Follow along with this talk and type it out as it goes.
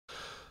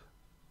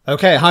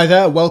Okay, hi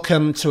there.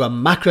 Welcome to a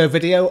macro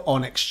video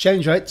on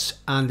exchange rates,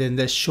 and in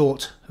this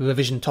short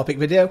revision topic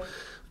video,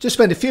 just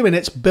spend a few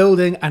minutes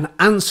building an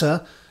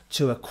answer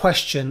to a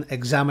question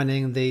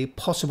examining the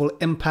possible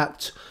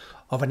impact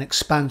of an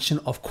expansion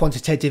of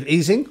quantitative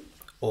easing,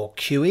 or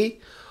QE,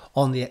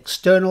 on the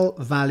external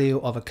value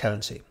of a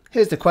currency.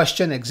 Here's the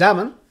question: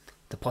 examine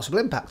the possible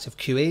impact of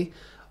QE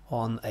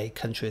on a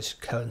country's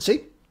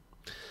currency.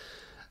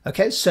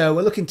 Okay, so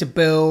we're looking to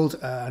build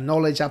a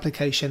knowledge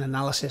application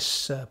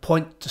analysis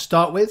point to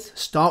start with.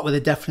 Start with a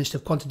definition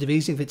of quantitative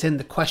easing. If it's in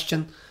the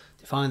question,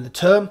 define the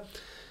term.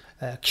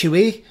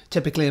 QE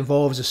typically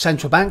involves a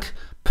central bank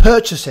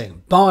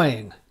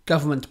buying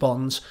government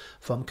bonds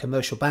from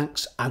commercial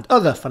banks and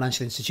other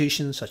financial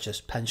institutions such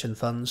as pension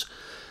funds.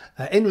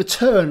 In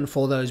return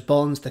for those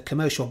bonds, the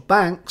commercial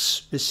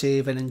banks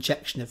receive an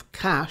injection of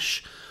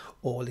cash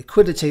or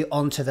liquidity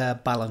onto their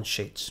balance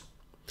sheets.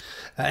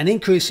 An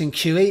increase in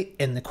QE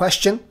in the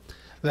question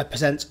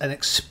represents an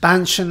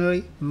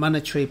expansionary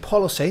monetary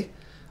policy,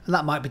 and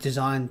that might be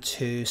designed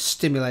to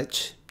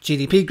stimulate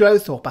GDP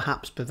growth or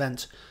perhaps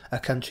prevent a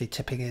country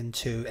tipping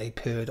into a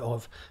period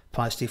of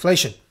price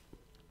deflation.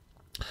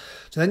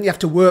 So then you have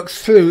to work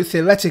through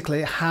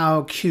theoretically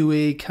how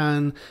QE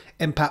can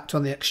impact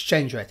on the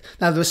exchange rate.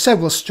 Now there are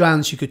several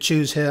strands you could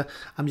choose here.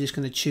 I'm just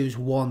going to choose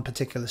one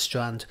particular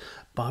strand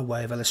by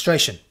way of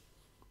illustration.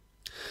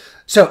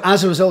 So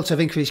as a result of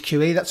increased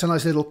QE, that's a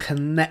nice little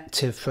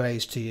connective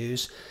phrase to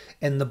use.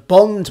 In the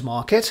bond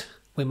market,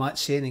 we might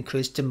see an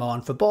increased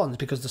demand for bonds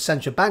because the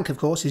central bank, of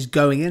course, is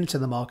going into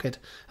the market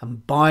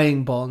and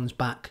buying bonds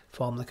back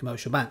from the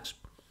commercial banks.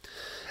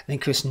 An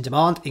increase in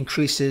demand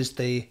increases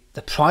the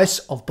price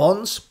of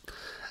bonds.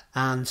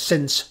 And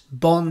since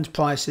bond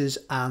prices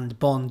and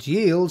bond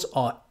yields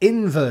are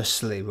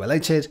inversely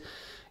related,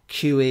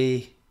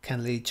 QE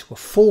can lead to a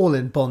fall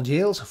in bond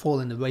yields, a fall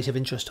in the rate of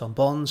interest on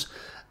bonds,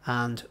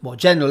 and more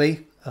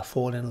generally a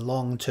fall in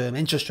long-term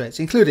interest rates,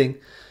 including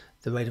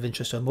the rate of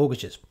interest on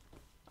mortgages.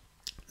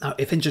 Now,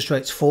 if interest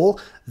rates fall,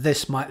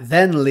 this might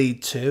then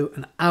lead to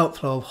an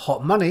outflow of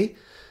hot money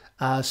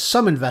as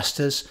some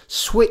investors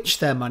switch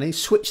their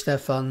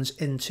funds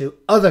into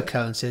other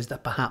currencies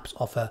that perhaps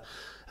offer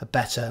a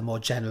better, more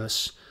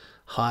generous,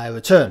 higher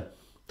return.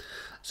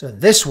 So in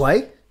this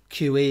way,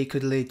 QE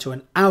could lead to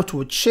an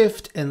outward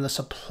shift in the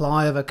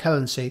supply of a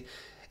currency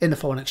in the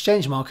foreign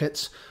exchange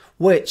markets,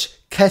 which,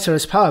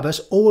 ceteris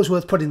paribus, always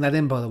worth putting that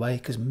in, by the way,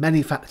 because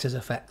many factors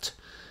affect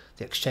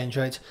the exchange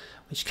rate,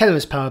 which,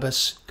 ceteris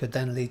paribus, could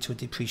then lead to a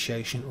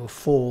depreciation or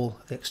fall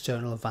of the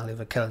external value of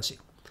a currency.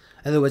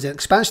 In other words, an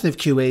expansion of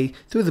QE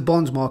through the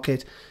bond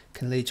market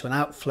can lead to an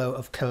outflow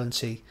of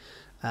currency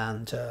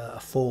and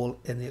a fall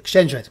in the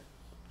exchange rate.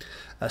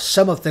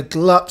 Some of the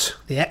glut,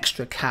 the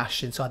extra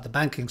cash inside the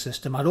banking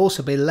system, might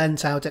also be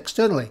lent out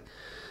externally.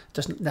 It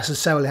doesn't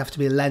necessarily have to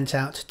be lent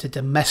out to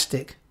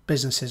domestic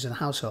businesses and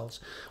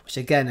households, which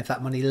again, if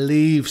that money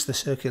leaves the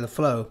circular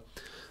flow,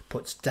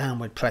 puts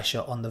downward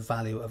pressure on the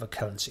value of a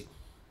currency.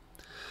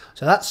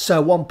 So that's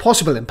one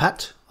possible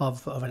impact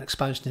of an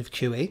expansion of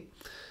QE.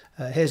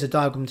 Here's a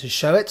diagram to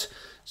show it.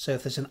 So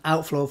if there's an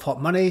outflow of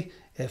hot money,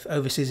 if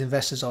overseas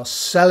investors are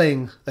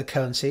selling the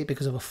currency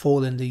because of a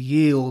fall in the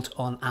yield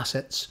on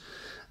assets,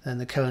 then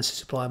the currency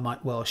supply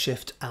might well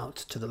shift out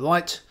to the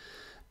right,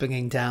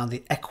 bringing down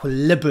the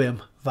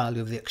equilibrium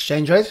value of the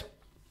exchange rate.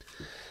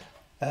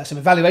 Some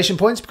evaluation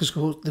points, because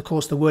of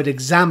course the word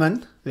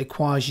examine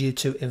requires you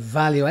to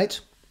evaluate.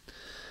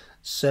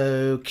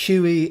 So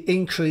QE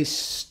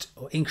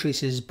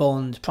increases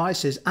bond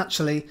prices.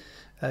 Actually,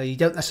 you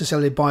don't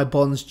necessarily buy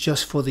bonds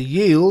just for the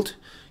yield.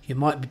 You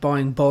might be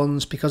buying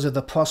bonds because of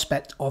the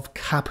prospect of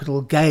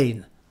capital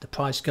gain, the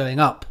price going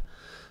up.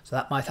 So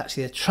that might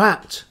actually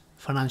attract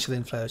financial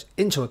inflows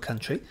into a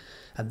country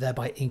and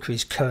thereby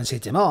increase currency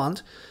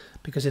demand,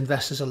 because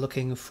investors are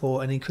looking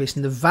for an increase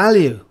in the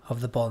value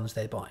of the bonds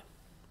they buy.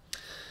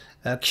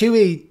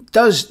 QE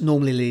does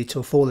normally lead to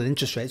a fall in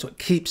interest rates, so it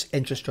keeps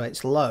interest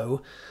rates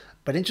low,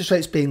 but interest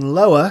rates being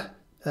lower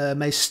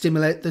may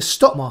stimulate the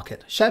stock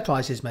market. Share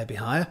prices may be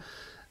higher,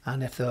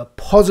 and if there are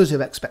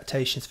positive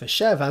expectations for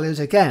share values,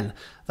 again,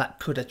 that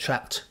could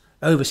attract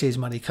overseas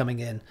money coming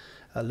in,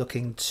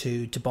 looking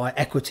to buy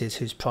equities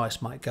whose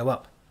price might go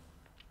up.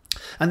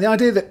 And the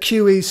idea that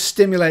QE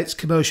stimulates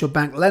commercial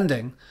bank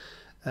lending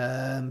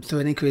through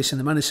an increase in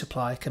the money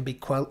supply can be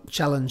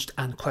challenged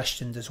and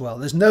questioned as well.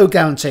 There's no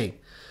guarantee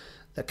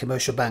that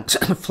commercial banks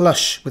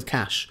flush with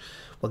cash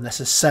will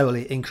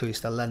necessarily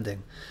increase their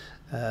lending,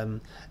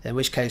 in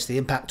which case the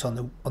impact on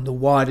the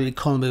wider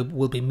economy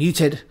will be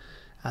muted,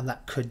 and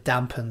that could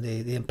dampen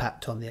the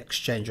impact on the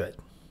exchange rate,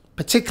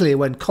 particularly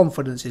when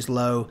confidence is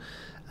low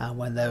and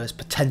when there is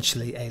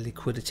potentially a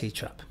liquidity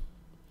trap.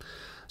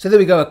 So there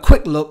we go, a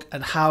quick look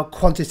at how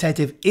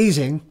quantitative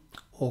easing,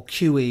 or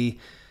QE,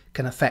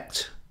 can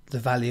affect the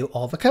value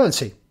of a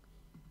currency.